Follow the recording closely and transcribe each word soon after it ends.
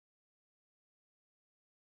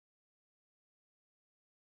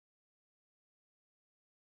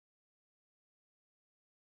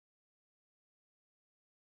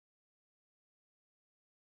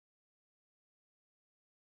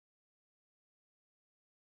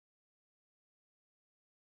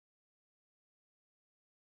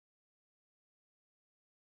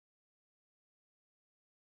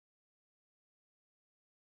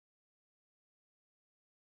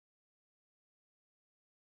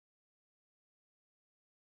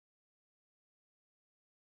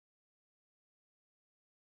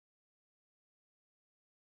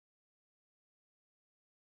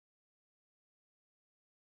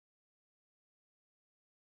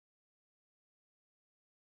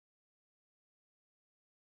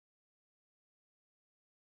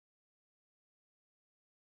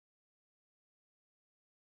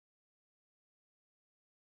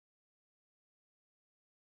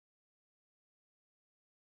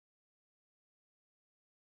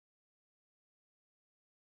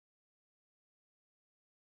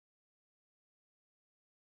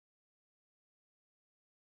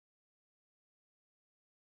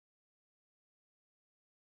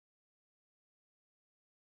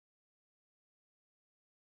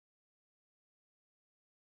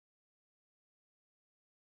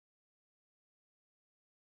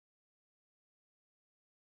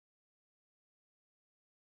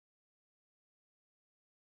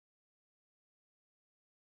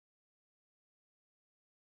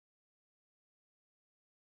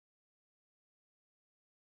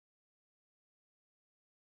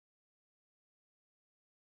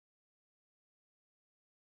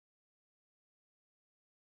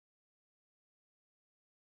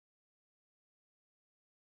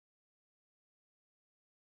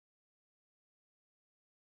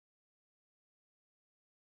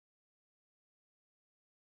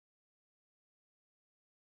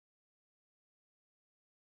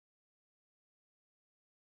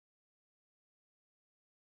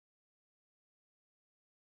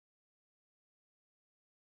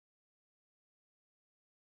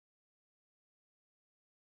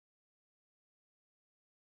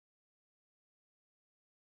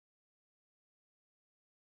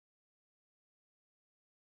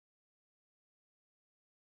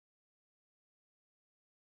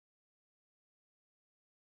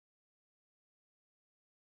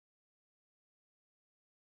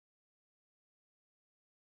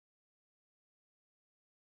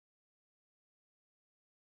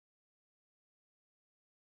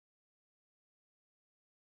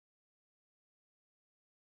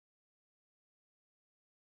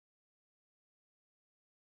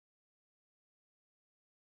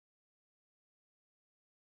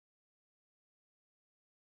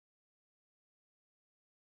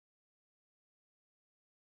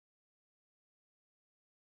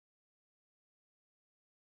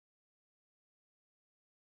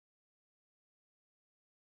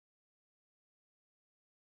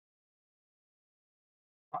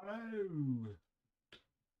Oh,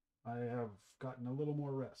 I have gotten a little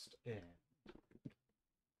more rest and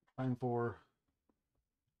time for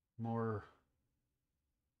more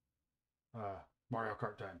Mario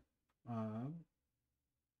Kart time. Um,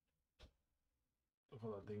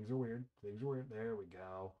 Hold on, things are weird. Things are weird. There we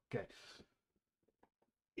go. Okay.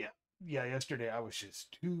 Yeah, yeah. Yesterday I was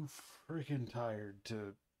just too freaking tired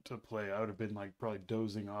to play. I would have been like probably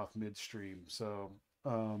dozing off midstream. So,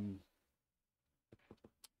 um,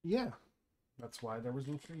 yeah, that's why there was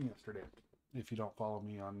no stream yesterday. If you don't follow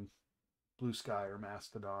me on Blue Sky or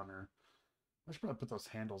Mastodon, or I should probably put those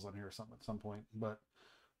handles on here or something at some point. But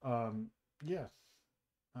um, yeah,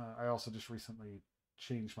 I also just recently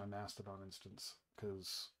changed my Mastodon instance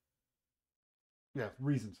because yeah,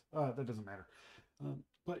 reasons. That doesn't matter.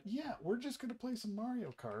 But yeah, we're just gonna play some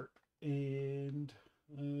Mario Kart and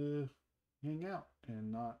hang out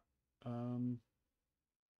and not um,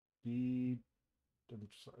 be.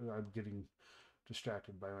 I'm getting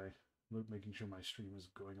distracted by my making sure my stream is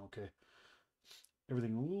going okay.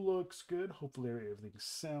 Everything looks good. Hopefully, everything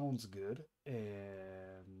sounds good,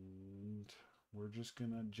 and we're just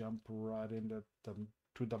gonna jump right into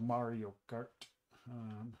the Mario Kart.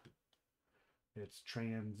 Um, it's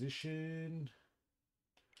transition.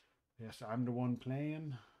 Yes, I'm the one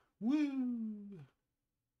playing. Woo!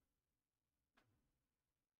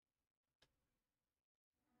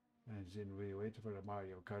 As in, we wait for the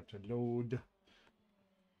Mario Kart to load.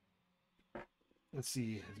 Let's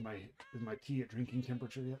see, is my tea at drinking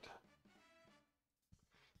temperature yet?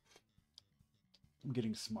 I'm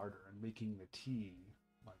getting smarter and making the tea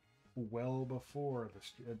like well before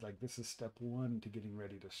like this is step one to getting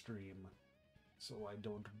ready to stream, so I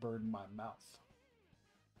don't burn my mouth.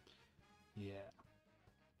 Yeah,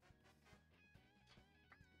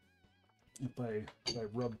 if I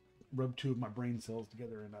rub two of my brain cells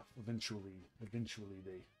together enough, eventually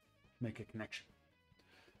they make a connection.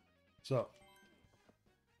 So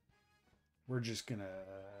we're just gonna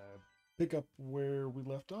pick up where we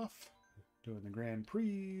left off, doing the Grand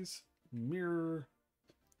Prix, mirror.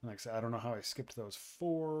 Like I said, I don't know how I skipped those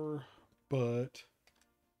four, but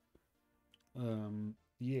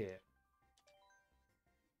yeah.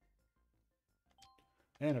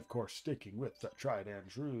 And of course, sticking with the tried and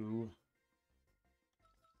true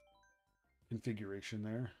configuration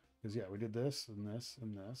there. Because yeah, we did this and this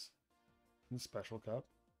and this, and the special cup,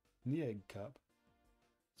 and the egg cup.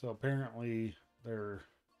 So apparently they're,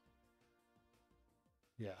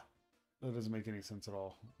 yeah, that doesn't make any sense at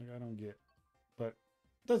all. Like I don't get, but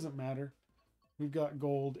doesn't matter. We've got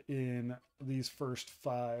gold in these first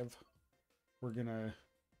five.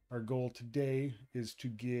 Our goal today is to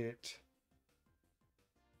get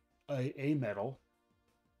a medal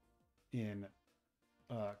in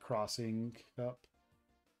crossing cup,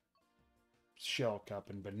 shell cup,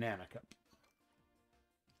 and banana cup.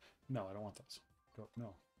 No, I don't want those. Go,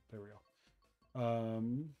 no, there we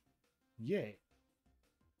go. Yay.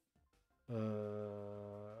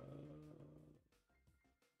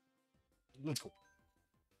 Let's go.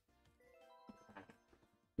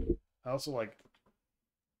 I also I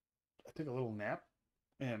took a little nap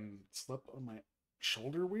and slept on my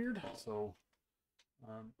shoulder weird. So,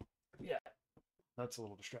 yeah, that's a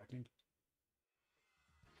little distracting.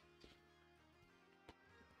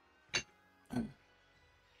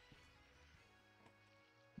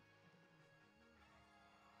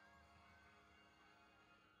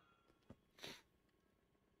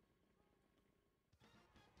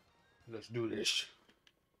 Let's do this.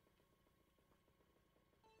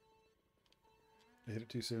 I hit it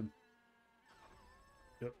too soon.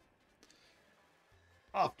 Yep.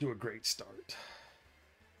 Off to a great start.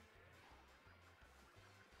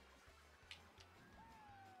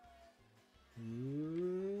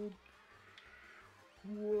 Whoa.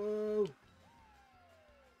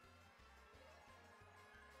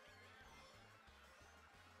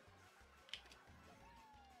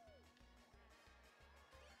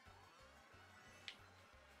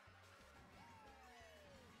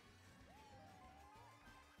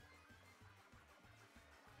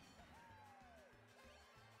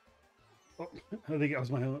 Oh, I think that was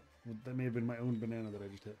my own. That may have been my own banana that I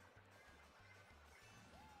just hit.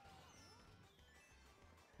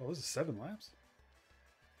 Oh, this is 7 laps.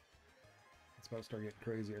 It's about to start getting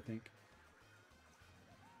crazy, I think.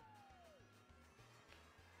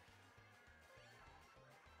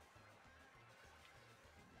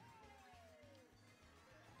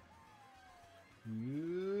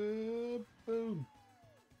 Yeah, boom.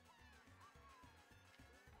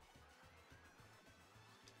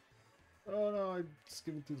 Oh no, I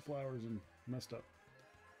skimmed through the flowers and messed up.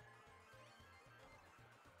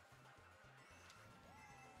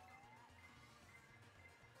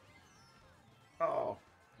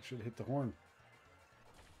 should have hit the horn.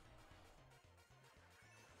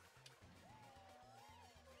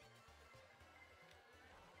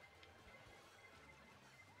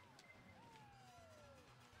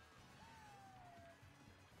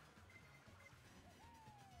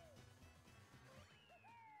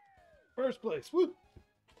 First place. Woo!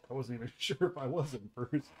 I wasn't even sure if I was in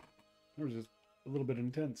first. It was just a little bit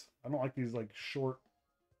intense. I don't like these like short,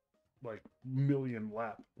 like million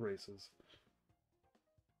lap races.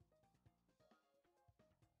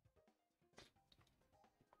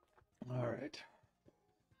 All right.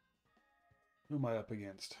 Who am I up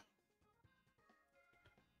against?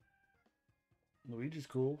 Luigi's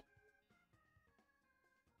cool.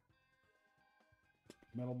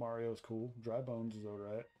 Metal Mario's cool. Dry Bones is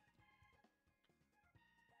alright.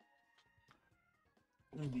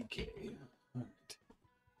 DK. Alright.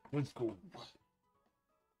 Let's go.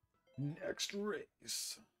 Next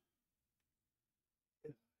race.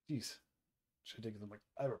 Jeez. Should have taken some like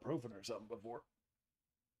ibuprofen or something before.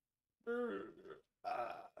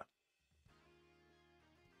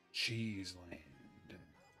 Cheese Land.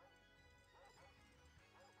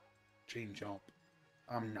 Chain jump.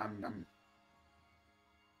 Nom nom.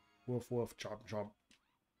 Woof woof. Chomp chomp.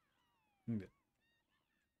 I'm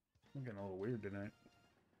getting a little weird tonight.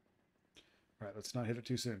 Alright, let's not hit it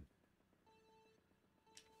too soon.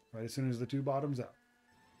 Right as soon as the two bottoms out.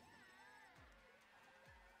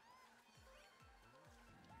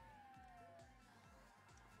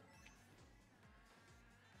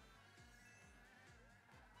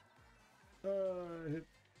 Hit.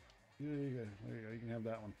 There you go. There you go. You can have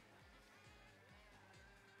that one.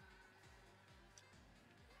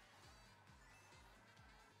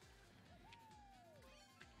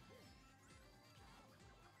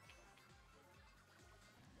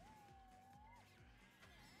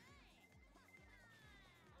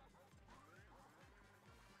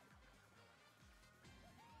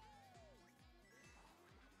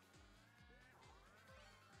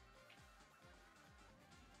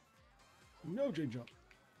 No chain jump.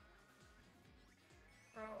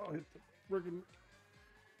 Oh, hit the friggin'.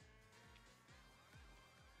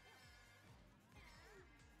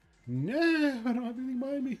 Nah, I don't have anything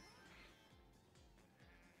behind me.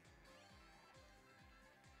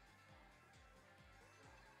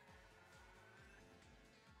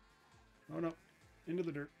 Oh no, into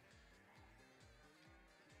the dirt.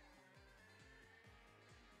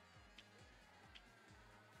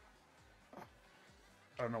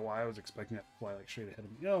 I don't know why I was expecting that to fly like straight ahead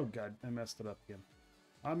of me. Oh god, I messed it up again.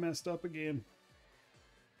 I messed up again.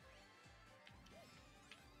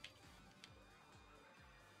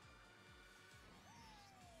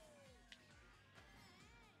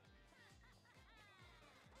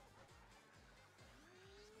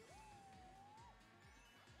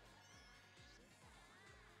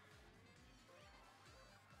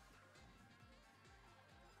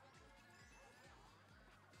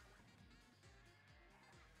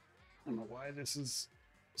 I don't know why this is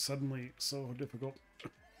suddenly so difficult.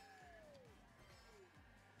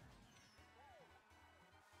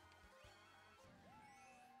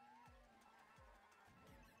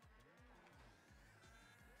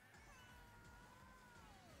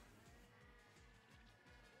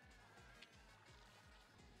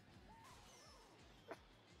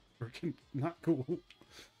 Freaking not cool.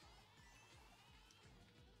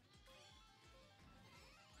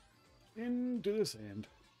 Into the sand.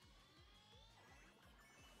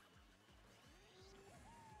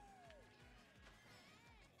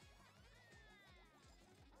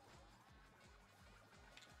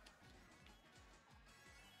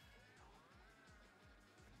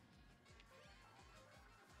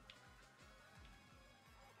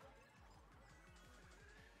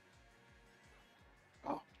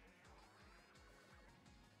 Oh.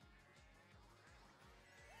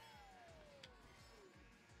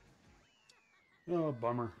 Oh,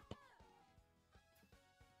 bummer.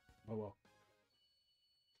 Oh well.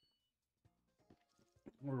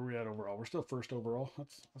 Where are we at overall? We're still first overall.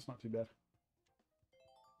 That's not too bad.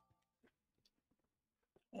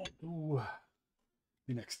 Ooh,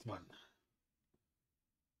 the next one.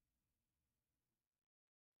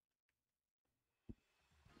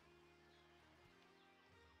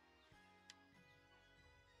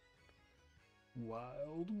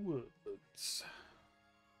 Wild Woods.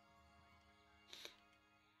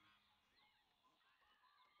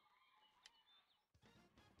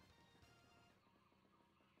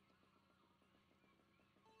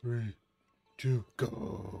 Three, two,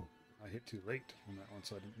 go. I hit too late on that one,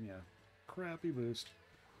 so I didn't, yeah. Crappy boost.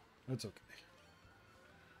 That's okay.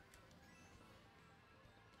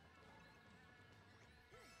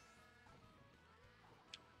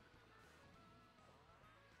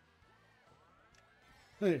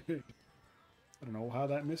 Hey, hey. I don't know how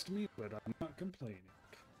that missed me, but I'm not complaining.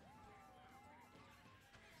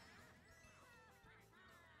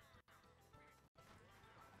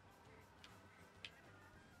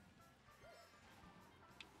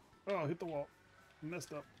 Oh, hit the wall.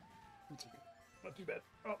 Messed up. That's okay. Not too bad.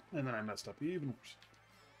 Oh, and then I messed up even worse.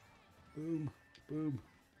 Boom, boom,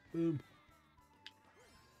 boom.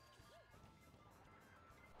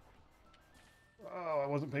 Oh, I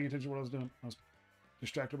wasn't paying attention to what I was doing. I was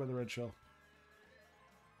distracted by the red shell.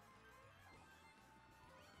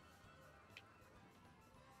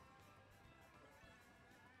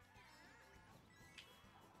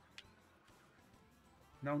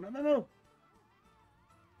 No, no, no, no!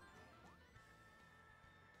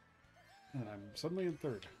 And I'm suddenly in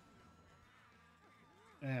third.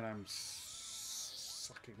 And I'm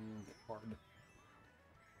sucking hard.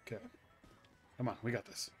 Okay. Come on, we got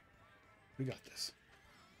this. We got this.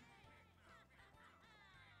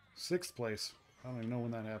 6th place. I don't even know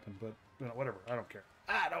when that happened, but you know, whatever. I don't care.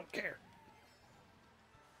 I don't care.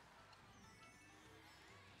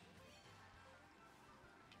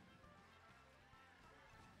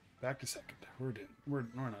 Back to 2nd. We're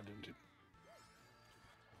not doing too.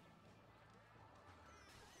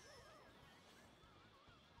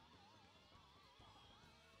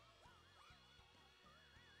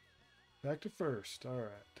 Back to 1st. All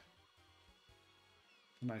right.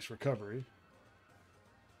 Nice recovery.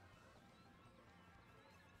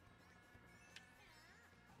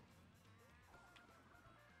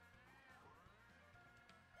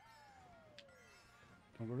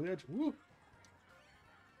 Don't go to the edge. Woo!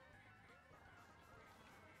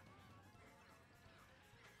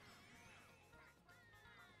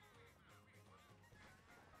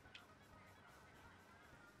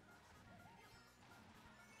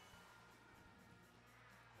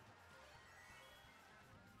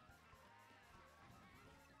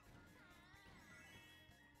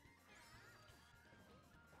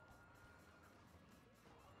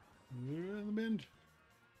 We're in the binge.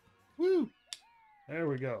 Woo! There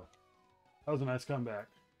we go. That was a nice comeback.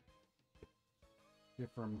 Get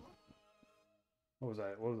from, what was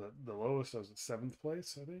that? What was it? The lowest? I was at 7th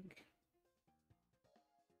place, I think.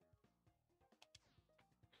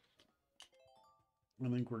 I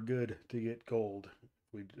think we're good to get gold.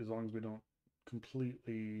 As long as we don't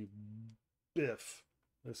completely biff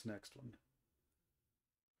this next one.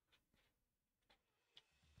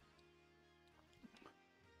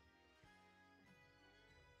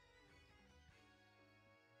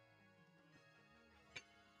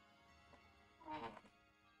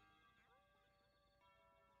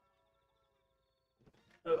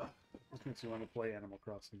 Ugh. This makes me want to play Animal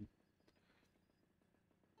Crossing.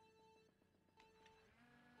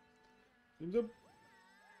 Seems up.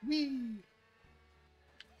 Whee!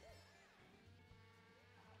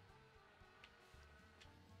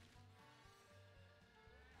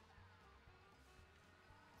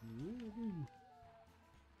 Woo.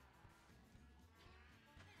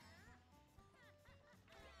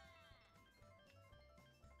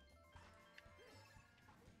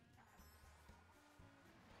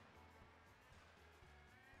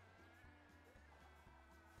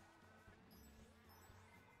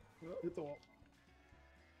 Oh, hit the wall.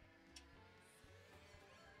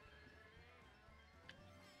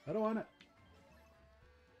 I don't want it.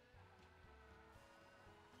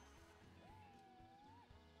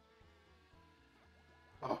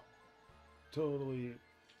 Oh, totally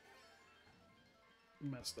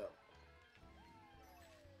messed up.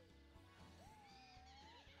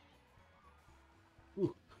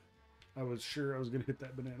 Ooh, I was sure I was going to hit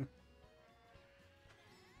that banana.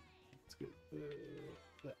 Let's get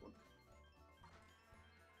that one.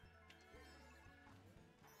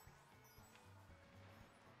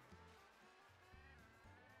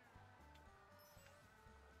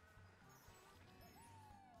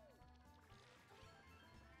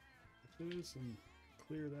 This and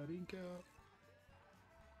clear that ink out.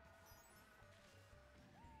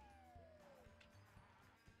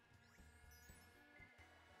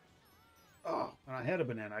 Oh, and I had a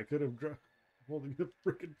banana. I could have holding the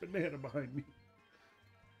freaking banana behind me.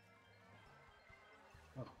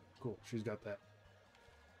 Oh, cool. She's got that.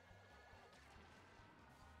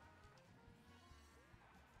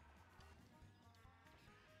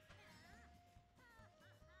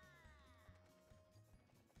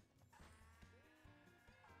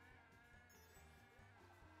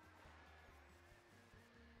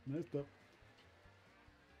 Messed up.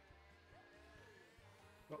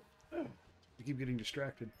 Oh, I keep getting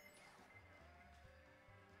distracted.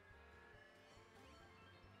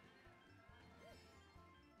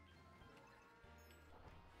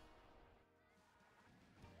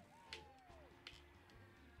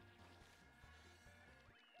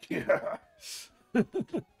 Yeah. That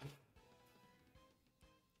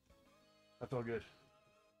felt good.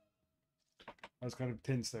 I was kind of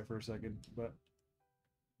tense there for a second, but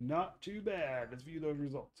not too bad. Let's view those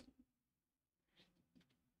results.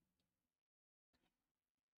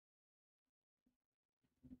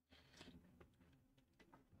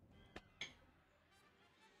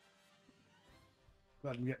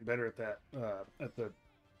 Glad I'm getting better at that, at the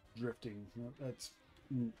drifting. That's,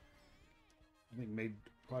 I think, made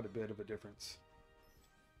quite a bit of a difference.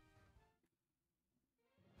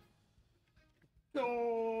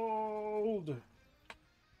 Gold!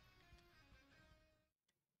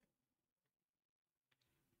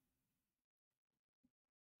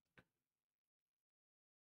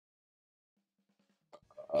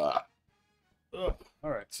 All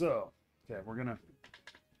right, so, okay, we're going to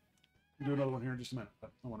do another one here in just a minute.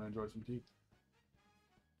 But I want to enjoy some tea.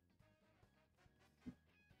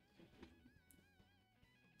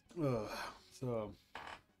 So,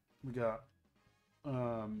 we got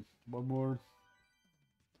one more.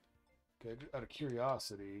 Okay, out of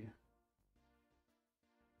curiosity.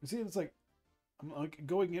 You see, it's like, I'm like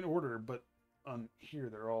going in order, but on here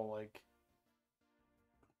they're all like,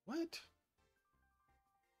 what?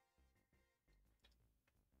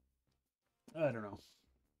 I don't know.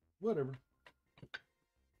 Whatever.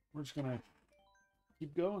 We're just gonna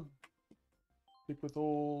keep going. Stick with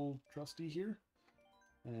old trusty here.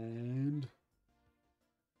 And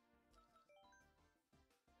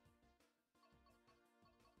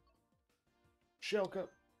shell cup.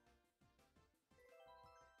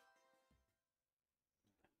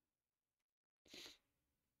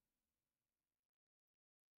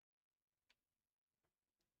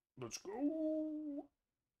 Let's go.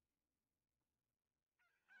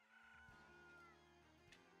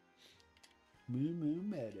 Moo Moo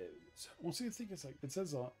Meadows. Well, see, I think it's like, it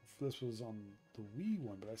says this was on the Wii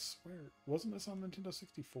one, but I swear, wasn't this on Nintendo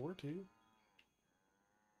 64 too?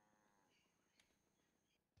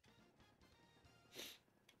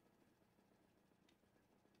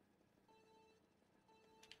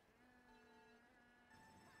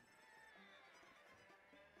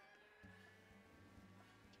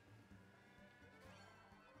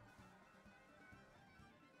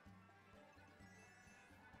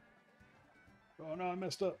 Oh no, I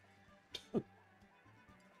messed up. No.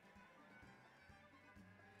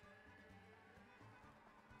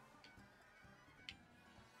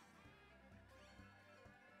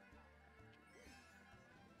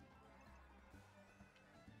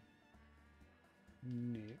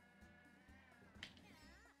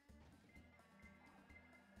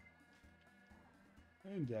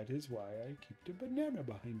 And that is why I keep the banana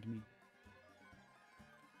behind me.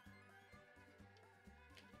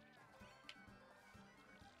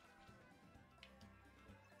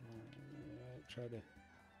 Try to...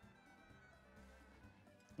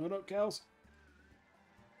 Oh no, cows!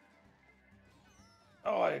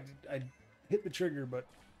 Oh, I hit the trigger, but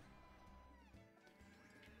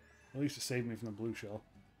at least it saved me from the blue shell.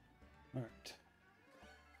 All right.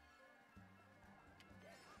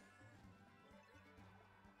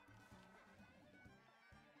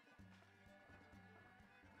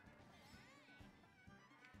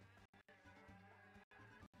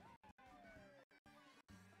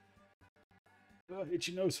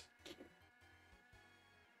 Itchy nose.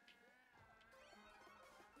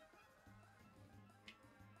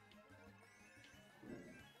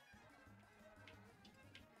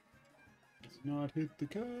 Let's not hit the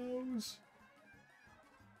cows.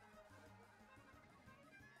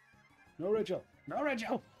 No, Rachel. No,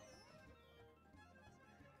 Rachel.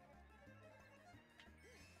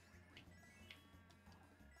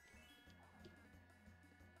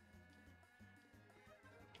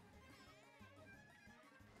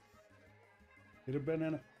 Hit a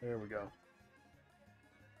banana. There we go.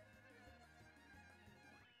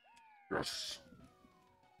 Yes.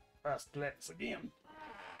 Fast let's again.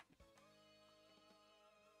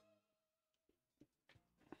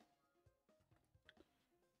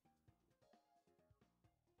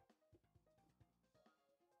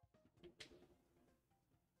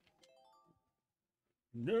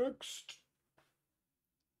 Next.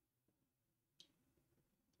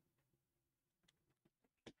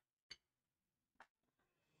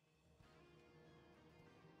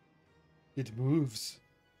 It moves.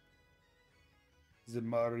 The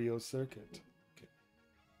Mario circuit. Okay.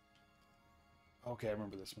 Okay, I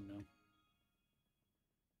remember this one now.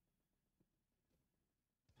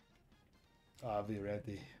 Ah, we're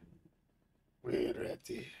ready. We're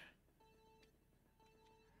ready.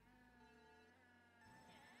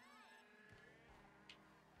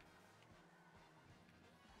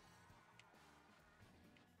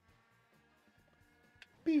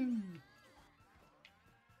 Pew!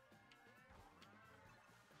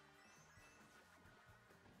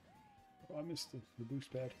 Oh, I missed the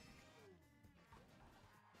boost pad.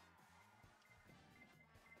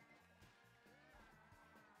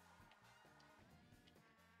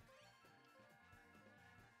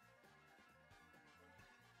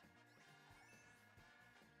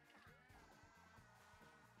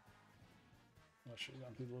 I should have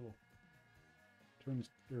gone through the little turns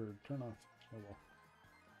or turn off. Oh well.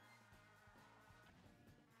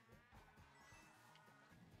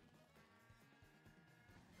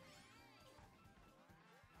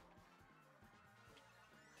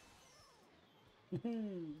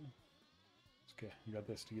 Okay, you got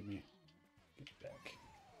this to get back.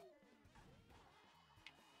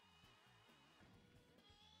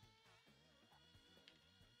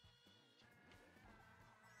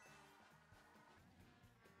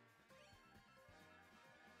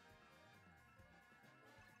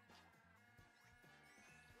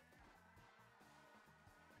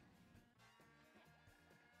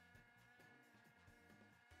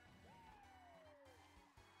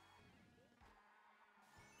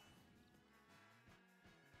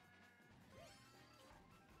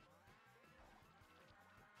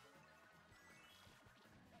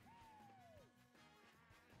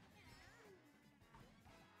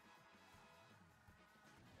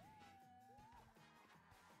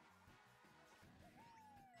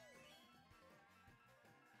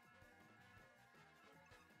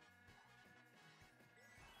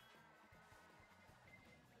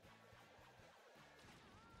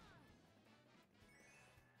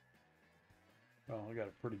 Well, I got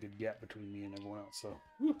a pretty good gap between me and everyone else, so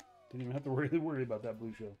whew, didn't even have to worry about that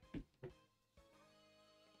blue show.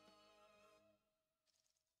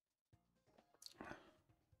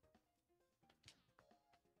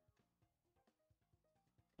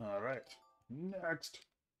 All right, next.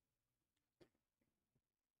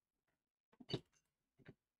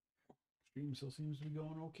 Stream still seems to be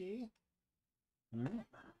going okay. All right.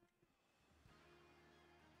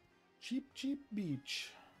 Cheap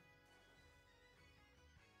beach.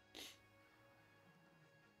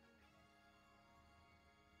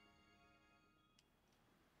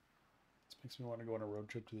 This makes me want to go on a road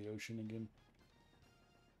trip to the ocean again.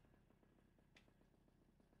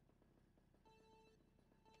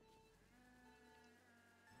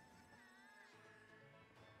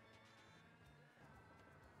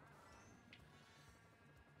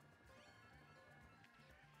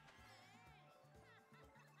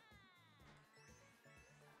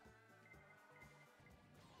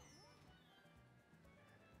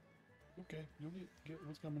 Okay, you'll get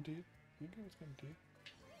what's coming to you. You'll get what's coming to you.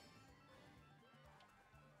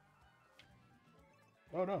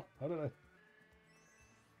 Oh no, how did I?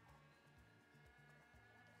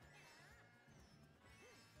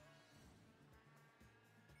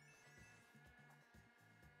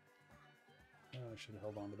 I should have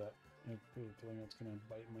held on to that. I have a feeling that's gonna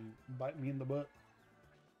bite me in the butt.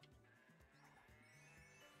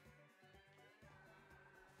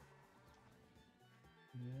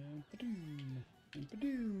 And padoom, and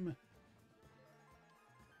padoom.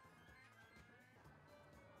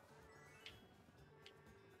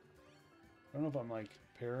 I don't know if I'm like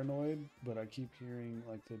paranoid, but I keep hearing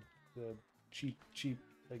like the cheap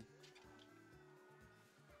like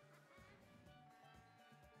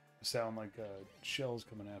sound like shells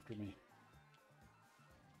coming after me.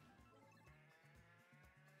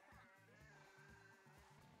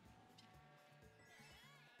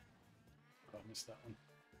 Oh, I missed that one.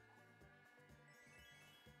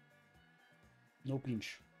 No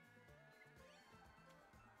pinch.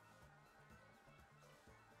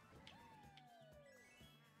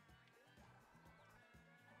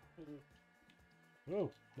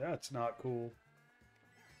 Oh, that's not cool.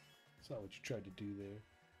 That's not what you tried to do there.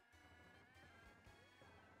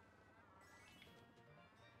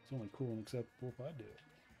 It's only cool and acceptable if I do it.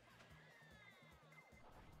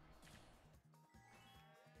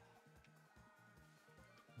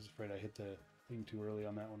 I was afraid I hit the thing too early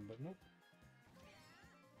on that one, but nope.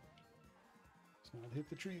 Let's not hit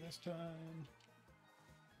the tree this time.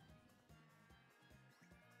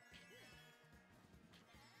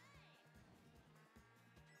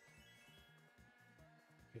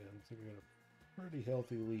 Yeah, looks like I got a pretty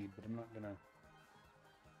healthy lead, but I'm not gonna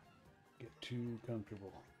get too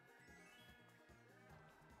comfortable.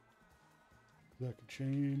 That could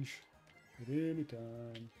change at any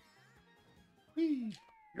time. Whee!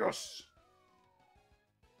 Yes!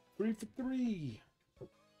 3 for 3!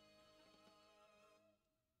 Pretty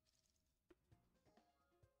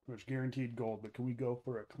much guaranteed gold, but can we go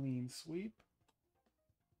for a clean sweep?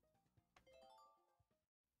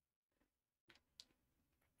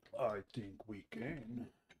 I think we can.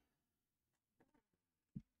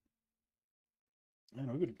 Man,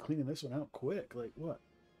 we're going to be cleaning this one out quick. Like, what?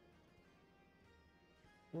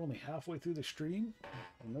 We're only halfway through the stream,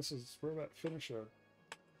 and we're about to finish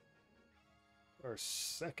our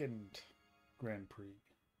second Grand Prix,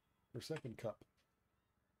 or second Cup.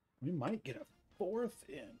 We might get a fourth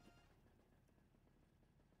in.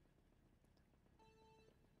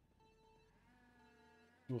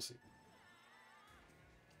 We'll see.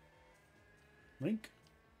 Link.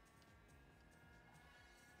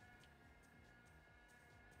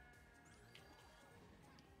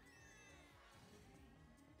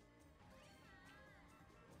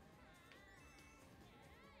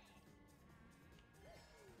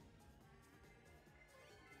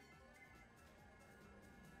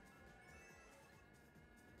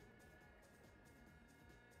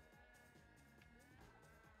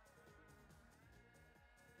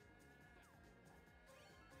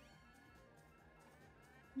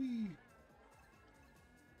 Whee.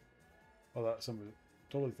 Oh, that somebody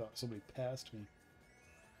totally thought somebody passed me.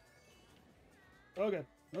 Oh good.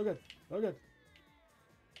 Oh good. Oh good.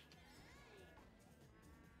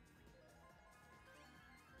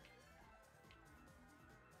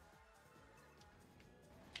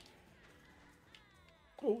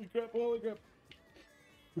 Holy crap, holy crap.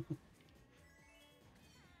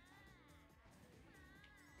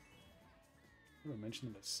 Did I mention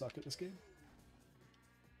that I suck at this game?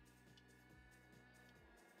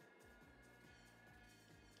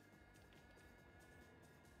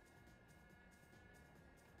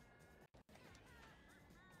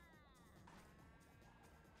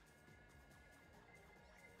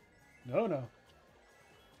 No, no.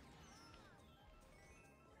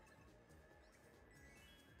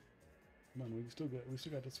 Come on, we still got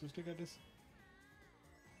this. We still got this.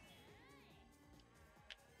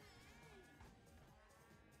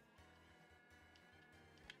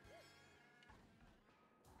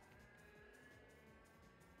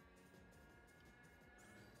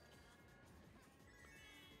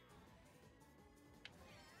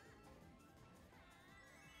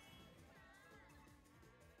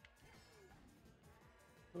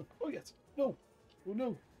 Oh yes. No. Oh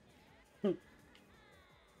no.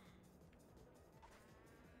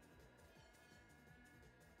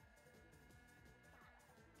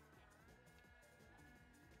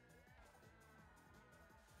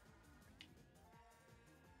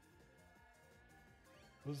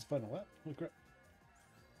 This is final lap. Holy crap.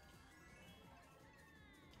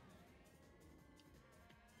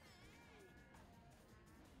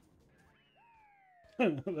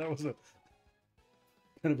 That was a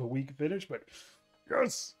kind of a weak finish, but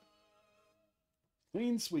yes!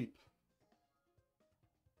 Clean sweep.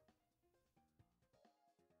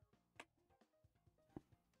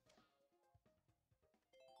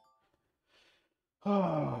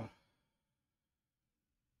 Ah,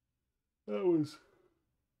 that was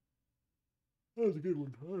a good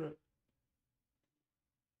one. All right.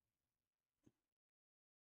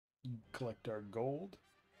 Collect our gold.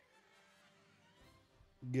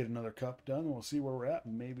 Get another cup done, and we'll see where we're at.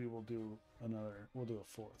 Maybe we'll do a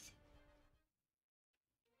fourth.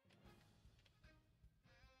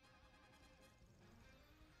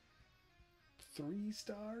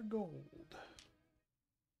 Three-star gold. I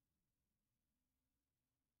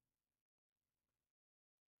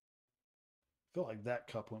feel like that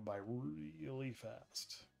cup went by really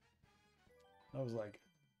fast. That was like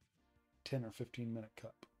 10 or 15 minute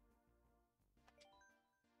cup.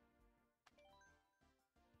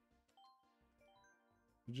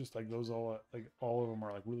 Just like those all of them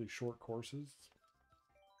are like really short courses.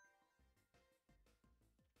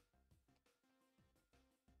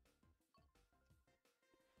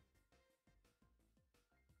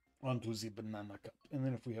 Onto the banana cup. And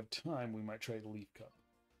then if we have time, we might try the leaf cup.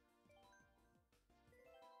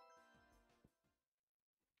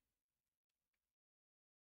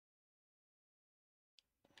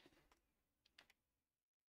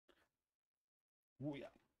 Oh yeah.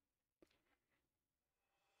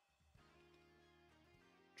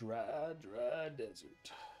 Dry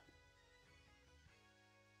desert.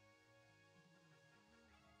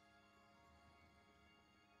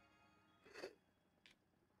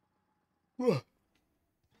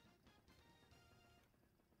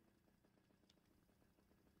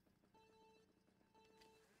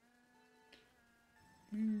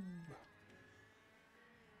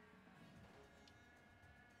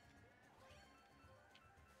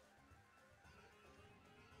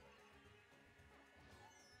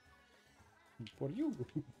 For you.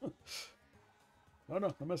 Oh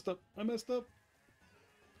no, I messed up. I messed up.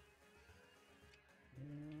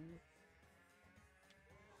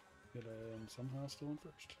 Yet I am somehow still in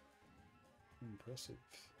first. Impressive.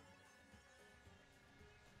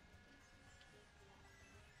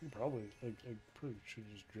 Probably, I pretty should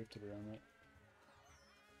have just drifted around that.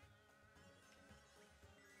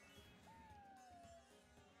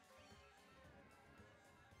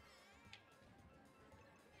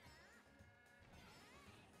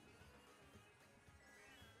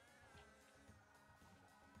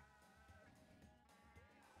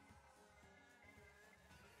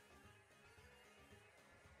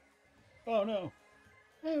 Oh no!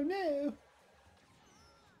 Oh no!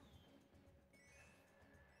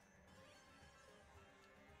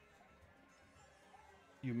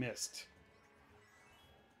 You missed.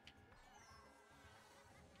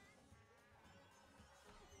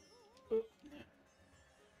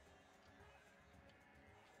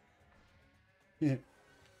 Yeah.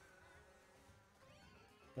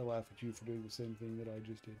 I laugh at you for doing the same thing that I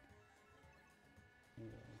just did.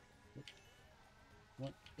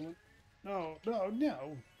 What? What? No, no,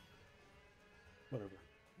 no! Whatever.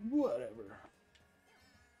 Whatever.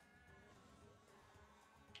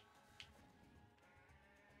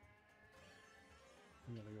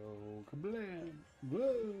 I'm gonna go kablam!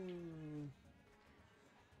 Whoa!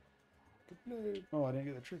 Kablam! Oh, I didn't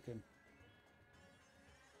get the trick in.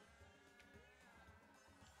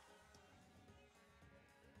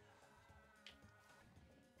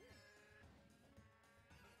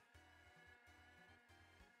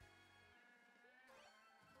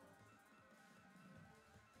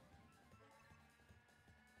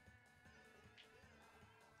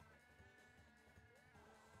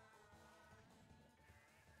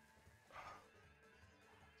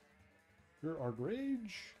 You're our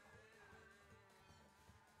rage.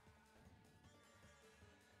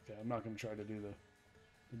 Okay, I'm not gonna try to do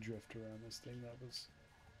the drift around this thing.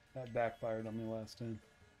 That backfired on me last time.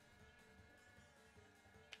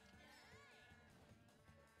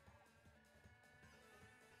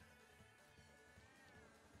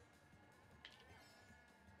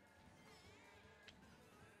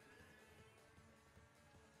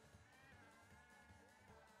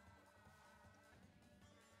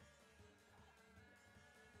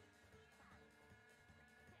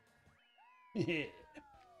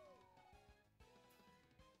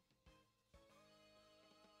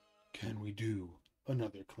 Can we do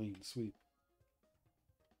another clean sweep?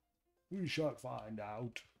 We shall find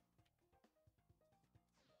out.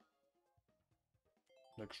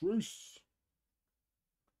 Next race.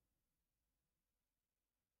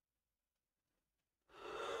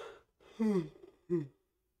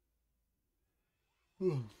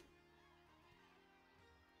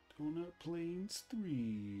 Donut Plains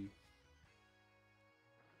 3.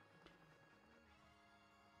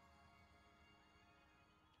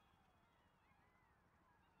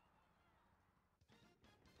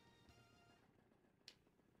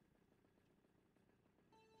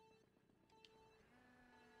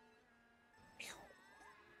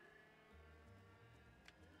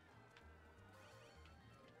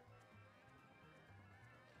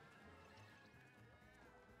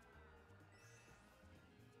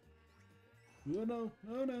 No, no,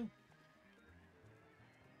 no, no.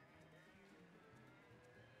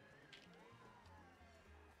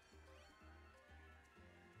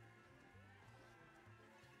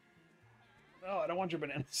 No, I don't want your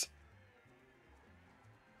bananas.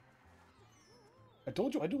 I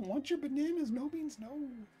told you I don't want your bananas. No beans, no.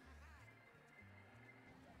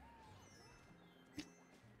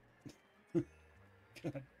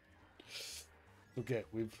 God. Okay,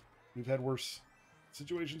 we've had worse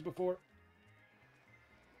situations before.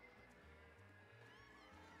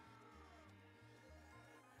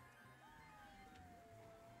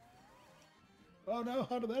 Oh no,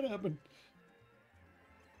 how did that happen?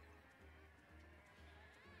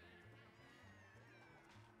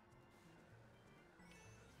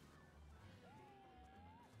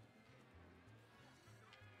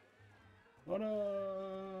 Oh no,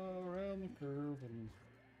 around the curve, and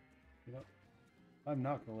you know, I'm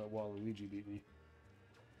not gonna let Waluigi beat me.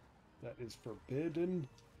 That is forbidden.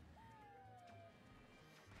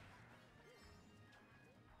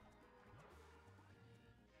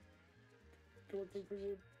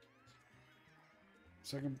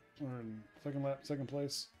 Second or second lap, second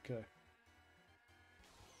place. Okay.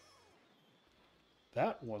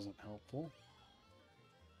 That wasn't helpful.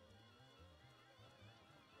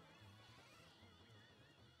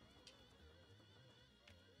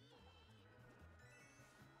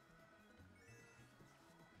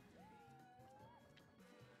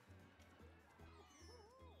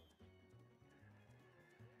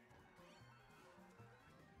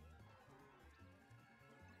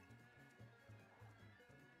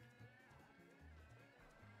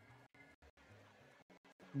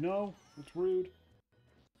 No, it's rude.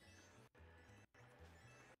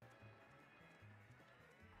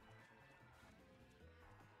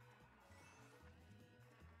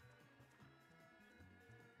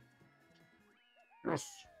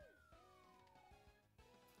 Yes.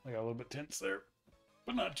 I got a little bit tense there,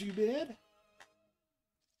 but not too bad.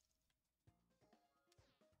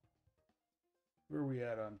 Where are we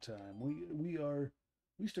at on time?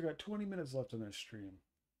 We still got 20 minutes left on this stream.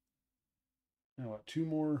 Now what? Two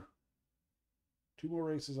more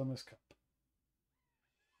races on this cup.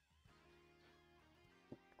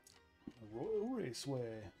 Royal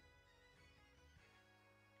Raceway.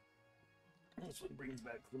 This one brings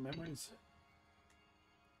back the memories.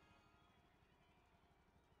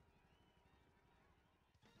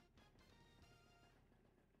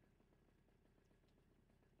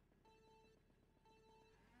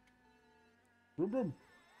 Vroom vroom.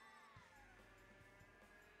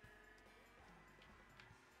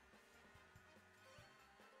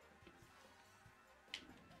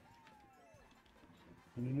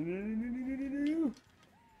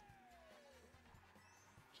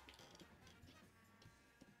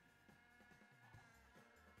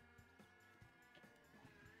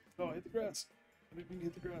 Oh, hit the grass. I didn't mean to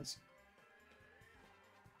hit the grass.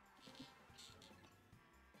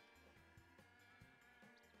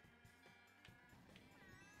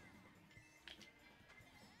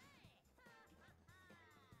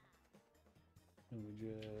 And we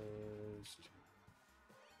just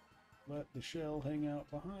let the shell hang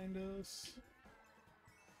out behind us.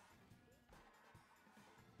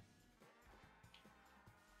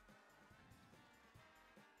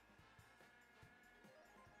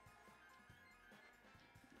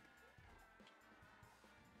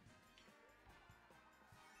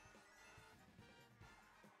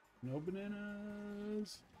 No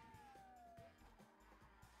bananas.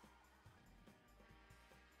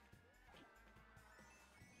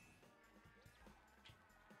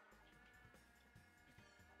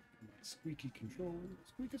 My squeaky control.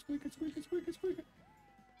 Squeak it, squeak it, squeak it, squeak it, squeak it.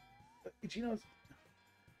 Itchy nose.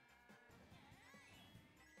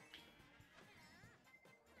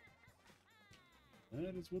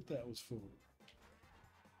 That is what that was for.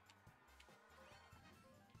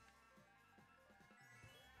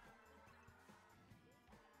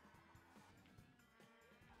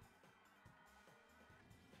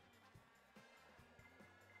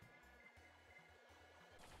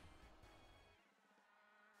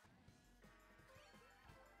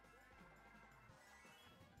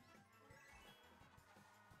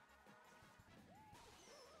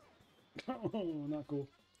 Oh, not cool.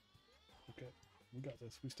 Okay, we got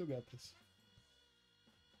this. We still got this.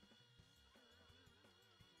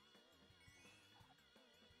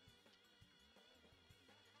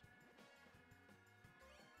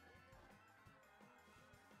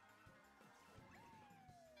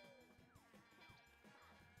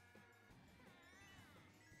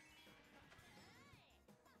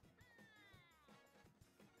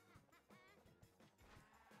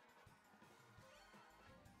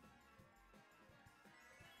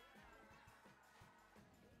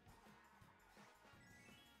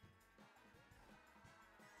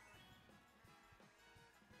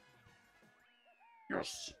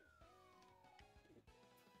 Yes.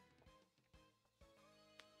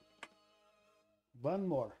 One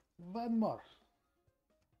more. One more.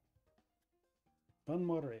 One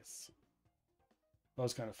more race. That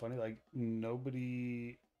was kind of funny. Like,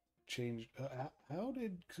 nobody changed. How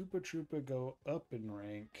did Koopa Troopa go up in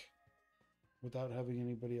rank without having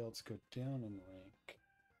anybody else go down in rank?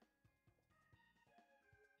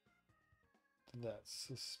 That's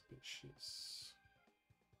suspicious.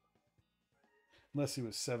 Unless he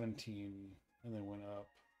was 17 and then went up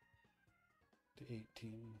to 18.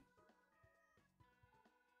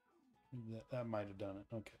 That might have done it.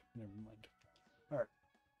 Okay, never mind. All right,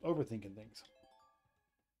 overthinking things.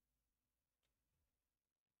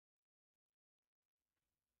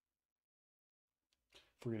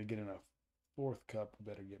 If we're going to get in a fourth cup, we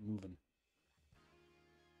better get moving.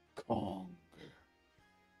 Kong.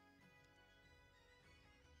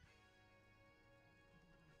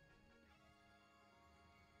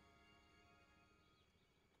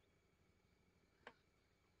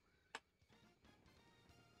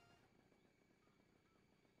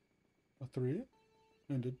 A 3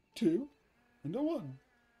 and a 2 and a 1.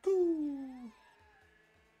 Go!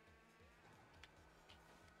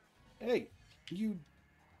 Hey, you.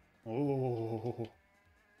 Oh,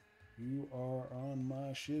 you are on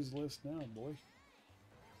my shiz list now, boy.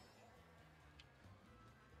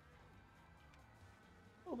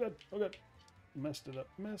 Oh god, oh god. Messed it up,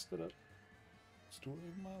 messed it up. Story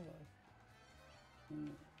of my life.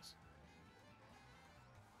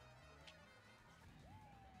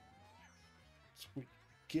 Sweet.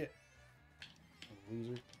 Get.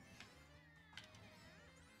 Loser.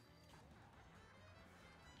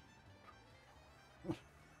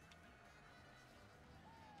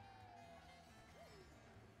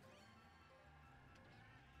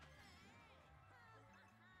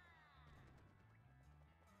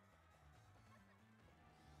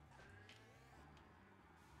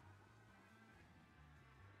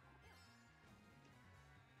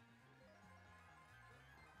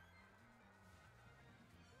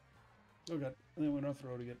 Oh god, and then went off the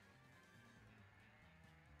road again.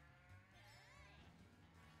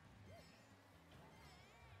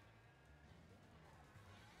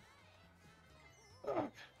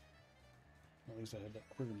 Ugh. At least I had that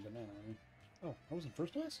quivering banana on me. Oh, I was in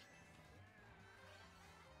first place?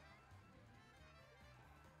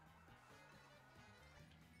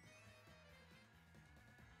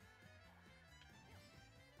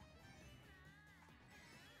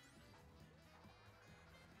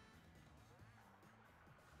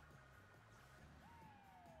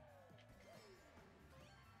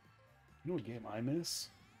 You know what game I miss?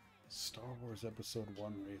 Star Wars Episode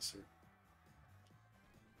 1 Racer.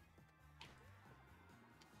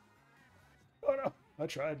 Oh no! I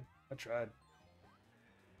tried. I tried.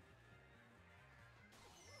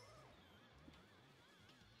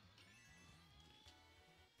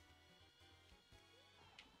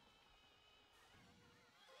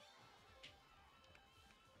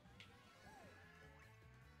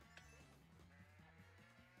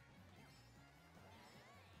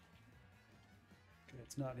 Okay,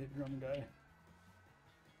 it's not hit drum guy.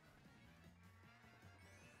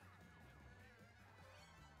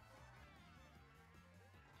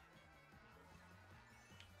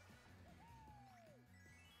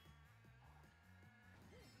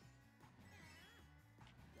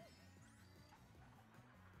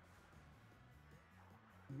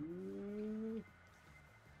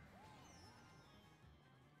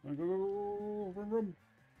 Go, go, go, vroom, vroom.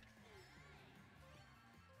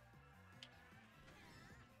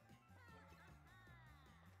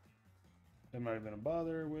 I'm not even gonna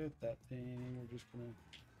bother with that thing. We're just gonna.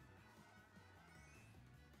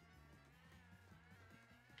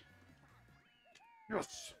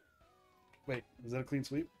 Yes! Wait, is that a clean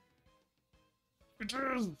sweep? It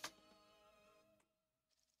is!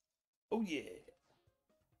 Oh yeah!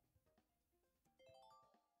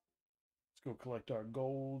 Let's go collect our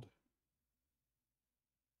gold.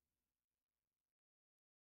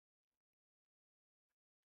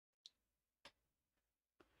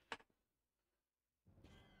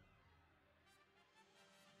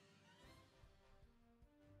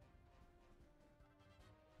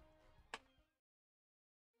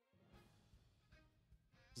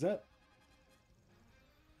 Is that?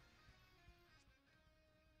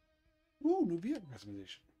 Ooh, new vehicle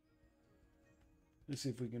customization. Let's see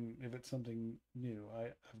if we can, if it's something new.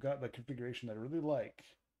 I've got the configuration that I really like,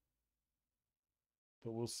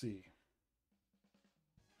 but we'll see.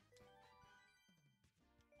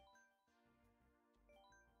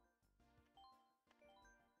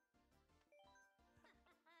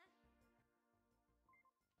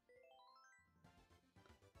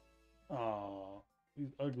 Oh,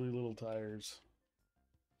 these ugly little tires.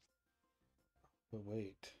 But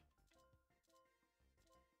wait.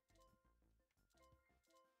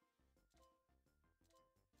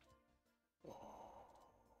 Oh.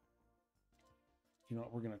 You know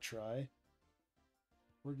what we're going to try?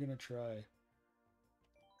 We're going to try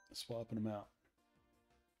swapping them out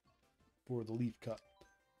for the Leaf Cup.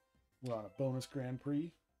 We're on a bonus Grand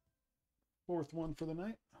Prix. Fourth one for the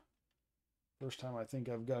night. First time I think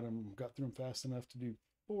I've got through them fast enough to do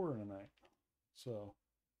 4 in a night. So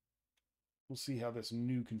we'll see how this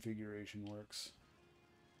new configuration works.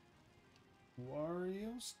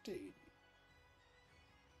 Wario Stadium.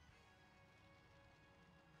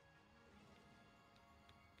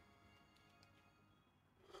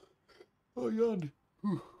 Oh, yawned.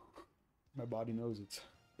 Whew. My body knows it's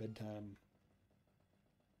bedtime.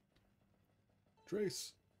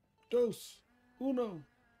 Trace. Dos. Uno.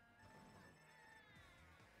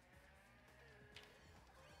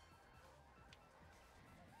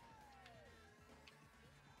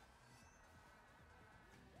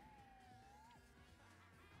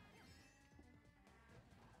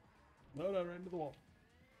 No, no, right into the wall.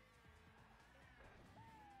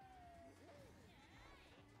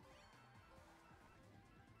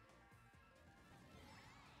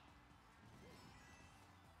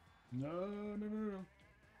 No, no, no, no.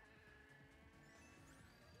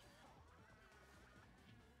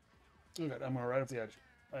 Oh god, I'm gonna right off the edge.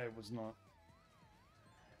 I was not.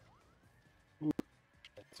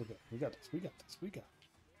 It's okay. We got this. We got this. We got it.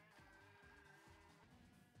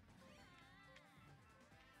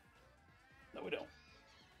 No, we don't.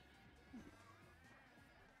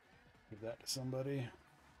 Give that to somebody.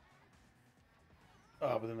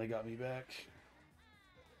 Oh, but then they got me back.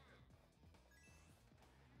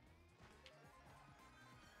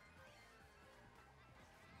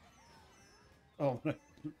 Oh,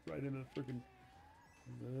 right into the freaking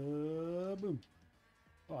boom.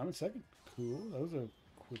 Oh, I'm in second. Cool. That was a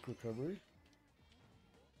quick recovery.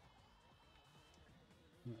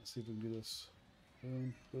 Let's see if we can do this.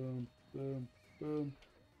 Boom, boom, boom, boom.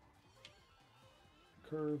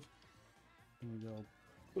 Curve. There we go.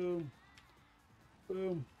 Boom.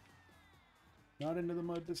 Boom. Not into the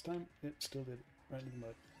mud this time. It still did. Right into the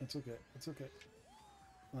mud. That's okay. That's okay.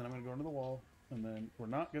 And then I'm going to go into the wall. And then we're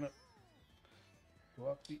not going to go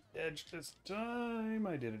off the edge this time.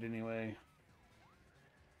 I did it anyway.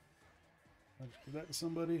 I'll just give that to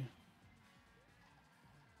somebody.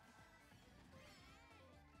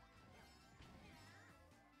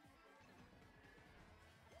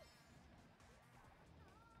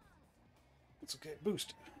 It's okay.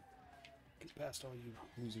 Boost. Get past all you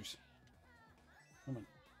losers. Come on.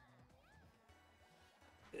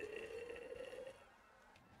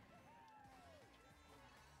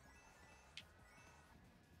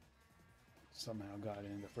 Somehow got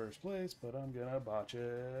into first place, but I'm gonna botch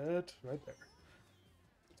it right there.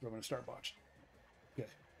 So I'm gonna start botching. Okay.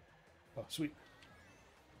 Oh, sweet.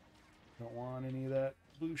 Don't want any of that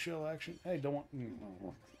blue shell action. Hey, don't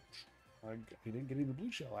want. I didn't get any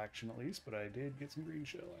blue shell action at least, but I did get some green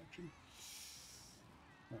shell action.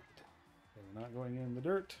 All right. So we're not going in the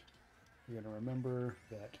dirt. We're gonna remember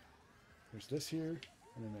that there's this here,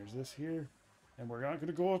 and then there's this here, and we're not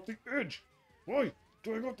gonna go off the edge. Why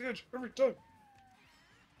do I go off the edge every time?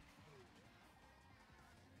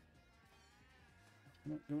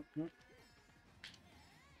 No.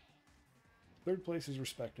 Third place is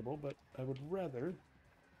respectable, but I would rather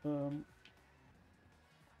have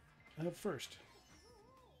first.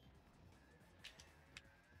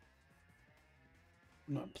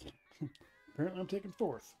 No, apparently I'm taking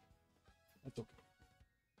fourth. That's okay.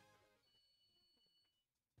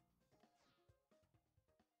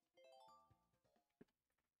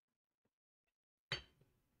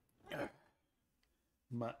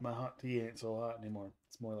 My hot tea ain't so hot anymore.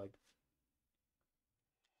 It's more like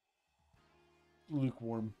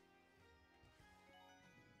lukewarm.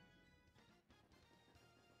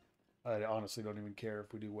 I honestly don't even care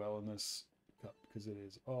if we do well in this cup because it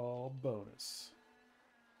is all bonus.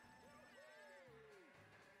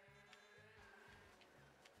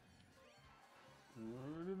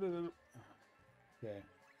 Okay.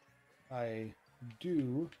 I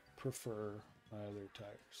do prefer my other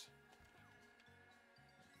tires.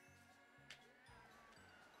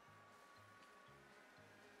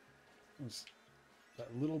 There's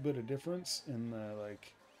that little bit of difference in the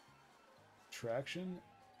like traction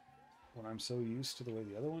when I'm so used to the way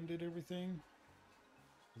the other one did everything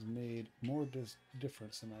has made more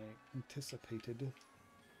difference than I anticipated.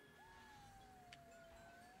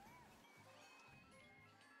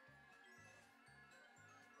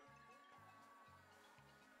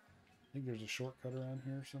 I think there's a shortcut around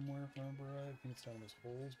here somewhere, if I remember right. I think it's down those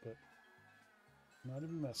holes, but I'm not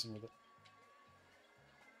even messing with it.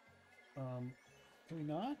 Can we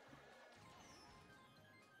not?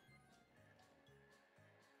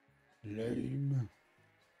 Lame.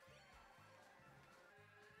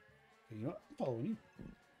 Okay, you know what? I'm following you.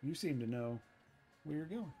 You seem to know where you're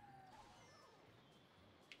going.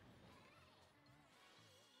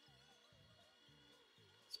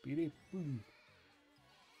 Speedy. Boom.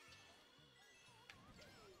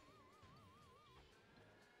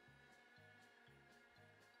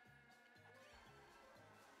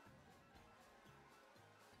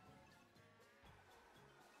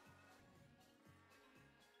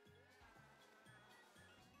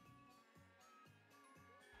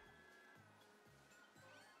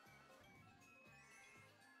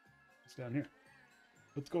 It's down here.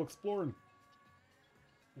 Let's go exploring.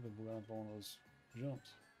 I think we're going for one of those jumps.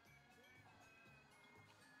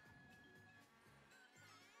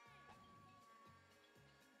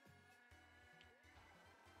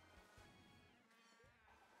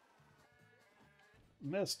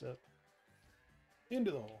 Messed up.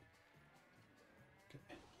 Into the hole.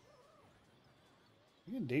 Okay.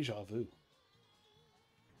 I'm getting deja vu.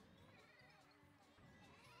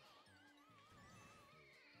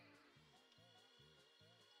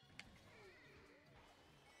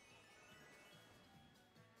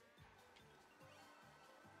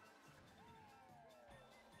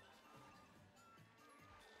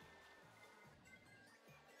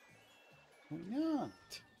 Why not?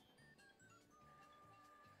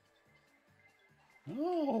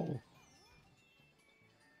 No.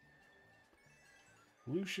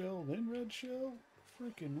 Blue shell, then red shell?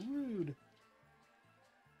 Freaking rude.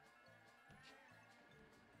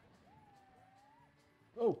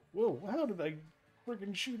 Oh, whoa, how did I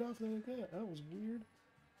freaking shoot off like that? That was weird.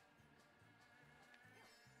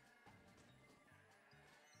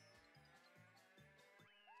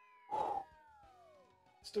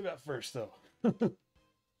 Still got first, though.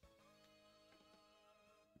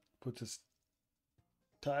 Puts us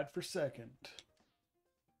tied for second.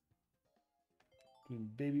 Between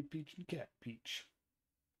Baby Peach and Cat Peach.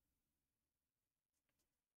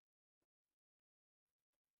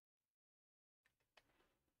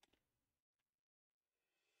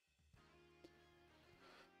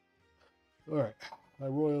 Alright, I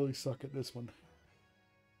royally suck at this one.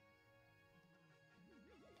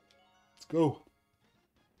 Let's go.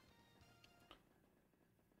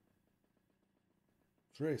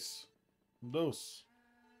 Tres, dos,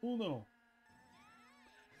 uno.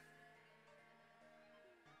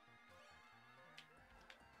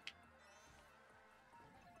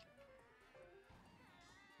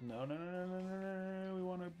 No, no, no, no, no, no, no. We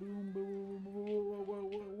want to boom, boom, boom, whoa, whoa,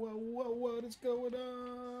 whoa, whoa, whoa, what is going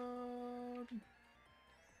on?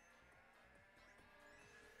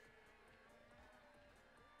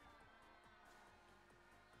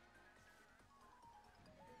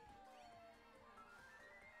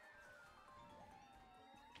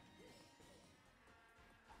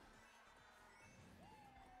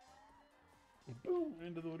 Boom,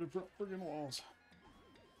 into the front friggin' walls.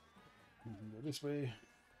 Go this way,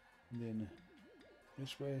 and then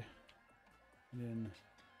this way, and then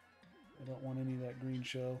I don't want any of that green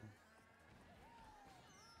shell.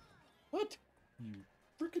 What? You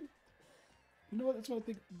freaking... You know what? That's what I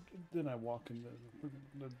think. Then I walk in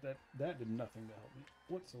that did nothing to help me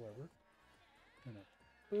whatsoever. And I,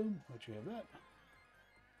 boom, let you have that.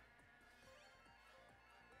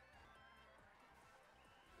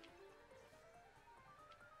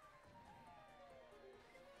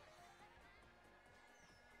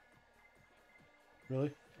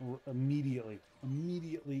 Really?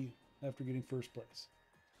 Immediately after getting first place.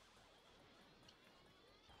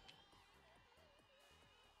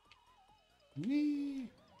 Whee!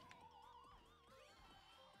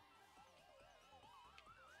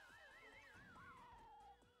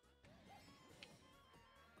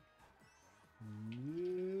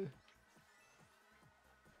 Yeah.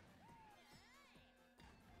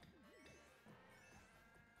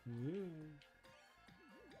 Yeah.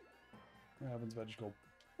 What happens if I just go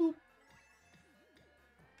boop?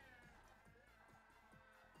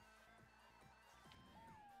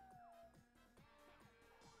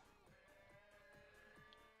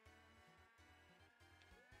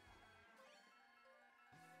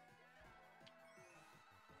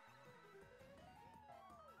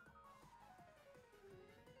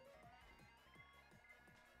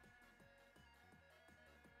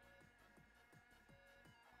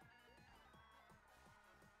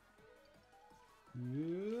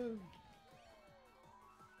 Yeah.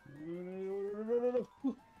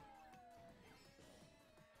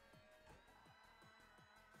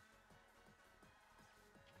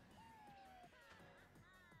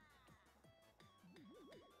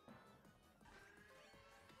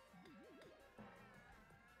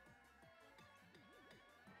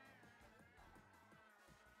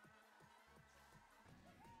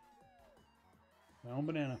 My own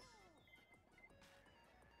banana.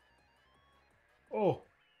 Oh,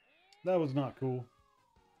 that was not cool.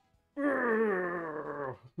 All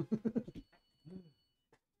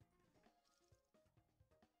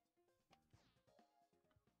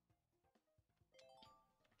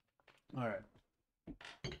right,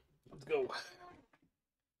 let's go.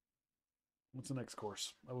 What's the next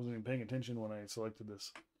course? I wasn't even paying attention when I selected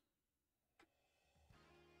this.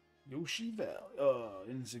 Yoshi Valley.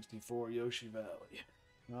 N64 Yoshi Valley.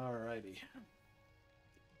 Alrighty.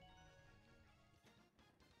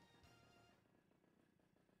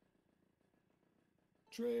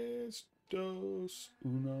 Tres, dos,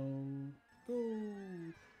 uno, go.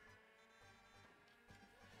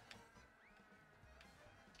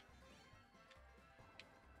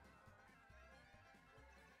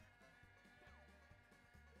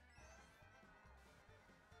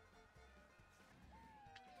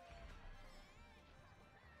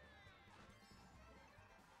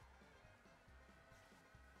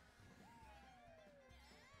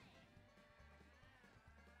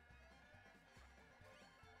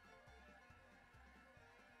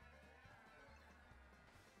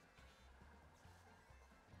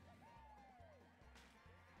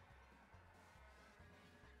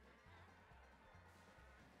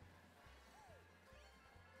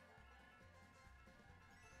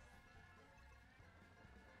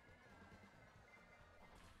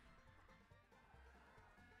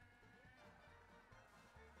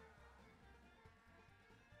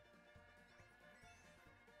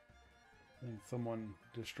 someone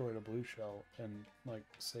destroyed a blue shell and like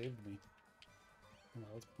saved me. Well,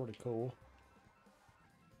 that's pretty cool.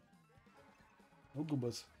 Oh,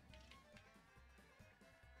 Goombas.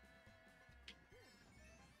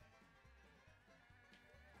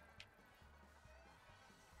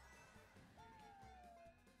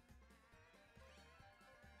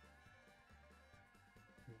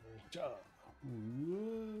 Good job.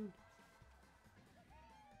 Ooh.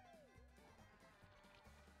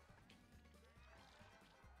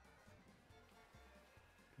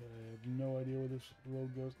 I have no idea where this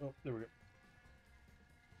road goes. Oh, there we go.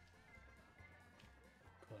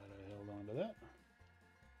 Glad I held on to that.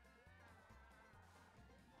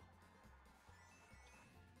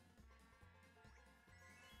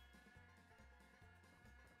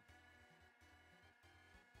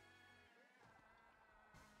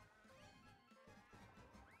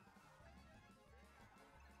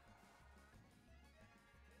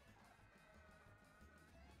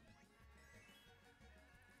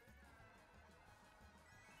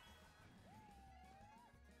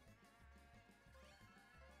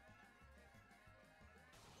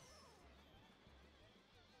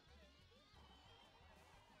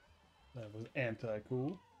 That was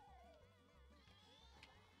anti-cool.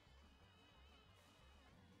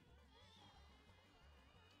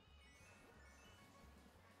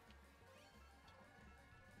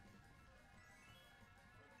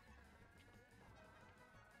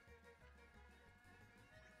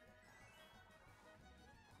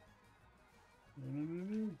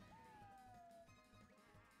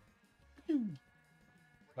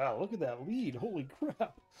 Wow, look at that lead. Holy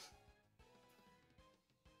crap.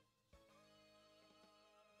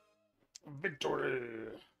 Victory!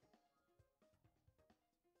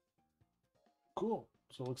 Cool.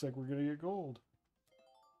 So it looks like we're going to get gold.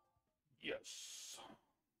 Yes.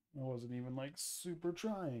 I wasn't even like super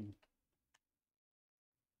trying.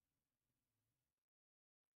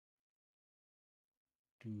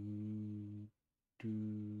 Do,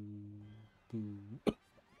 boo.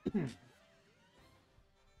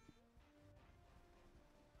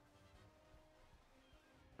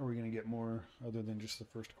 Are we going to get more other than just the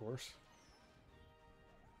first course?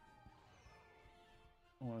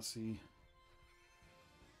 I want to see.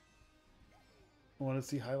 I want to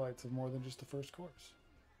see highlights of more than just the first course.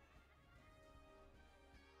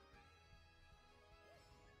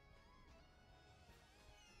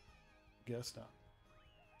 Guess not.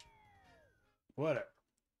 Whatever.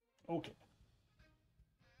 Okay.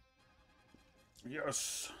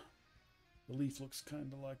 Yes. The leaf looks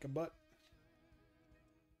kind of like a butt.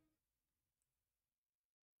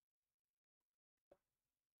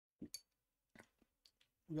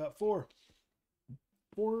 We got four.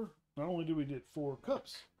 Not only do we get 4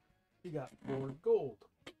 cups, we got 4 gold.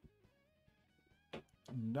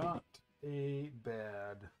 Not a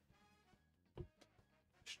bad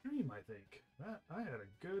stream, I think. I had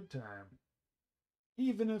a good time.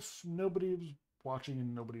 Even if nobody was watching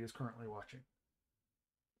and nobody is currently watching.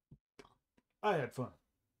 I had fun.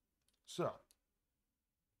 So.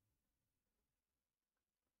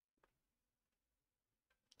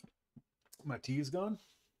 My tea is gone.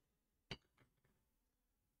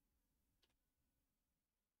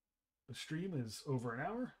 The stream is over an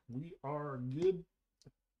hour. We are good.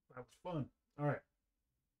 That was fun. All right.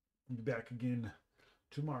 I'll be back again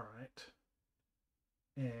tomorrow night.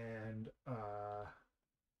 And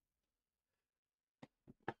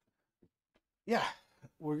yeah,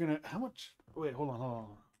 we're gonna how much wait, hold on.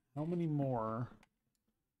 How many more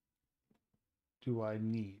do I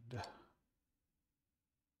need?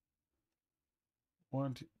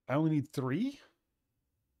 1, 2, I only need 3.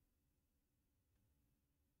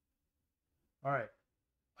 All right.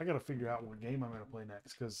 I got to figure out what game I'm going to play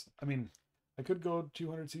next because, I mean, I could go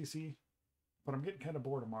 200cc, but I'm getting kind of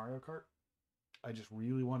bored of Mario Kart. I just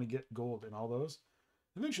really want to get gold in all those.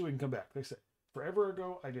 Eventually we can come back. Like I said, forever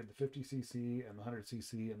ago, I did the 50cc and the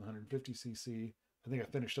 100cc and the 150cc. I think I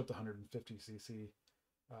finished up the 150cc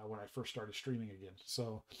when I first started streaming again.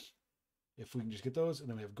 So if we can just get those and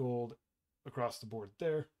then we have gold across the board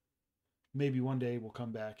there, maybe one day we'll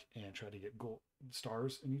come back and try to get gold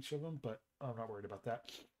stars in each of them, but I'm not worried about that.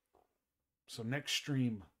 So next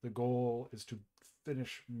stream, the goal is to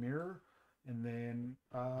finish Mirror, and then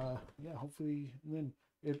yeah, hopefully then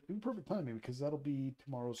it'll be perfect timing because that'll be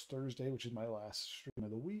tomorrow's Thursday, which is my last stream of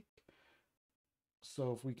the week.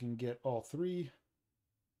 So if we can get all 3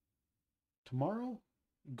 tomorrow,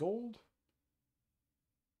 gold,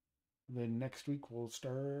 then next week we'll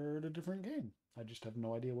start a different game. I just have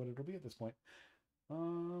no idea what it'll be at this point.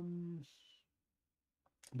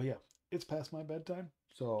 But yeah, it's past my bedtime,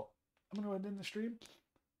 so I'm gonna end the stream.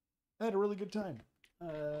 I had a really good time.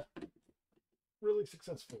 Really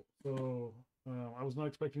successful. So I was not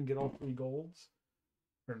expecting to get all 3 golds,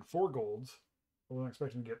 or 4 golds. I wasn't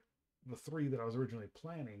expecting to get the 3 that I was originally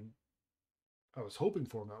planning. I was hoping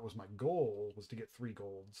for them. That was my goal, was to get 3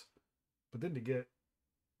 golds. But then to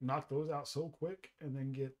knock those out so quick and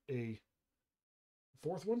then get a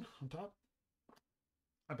 4th one on top,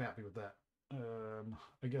 I'm happy with that.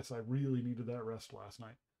 I guess I really needed that rest last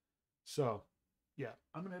night. So, yeah,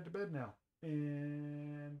 I'm gonna head to bed now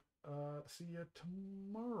and see you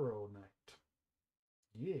tomorrow night.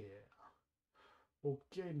 Yeah.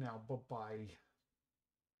 Okay, now, bye bye.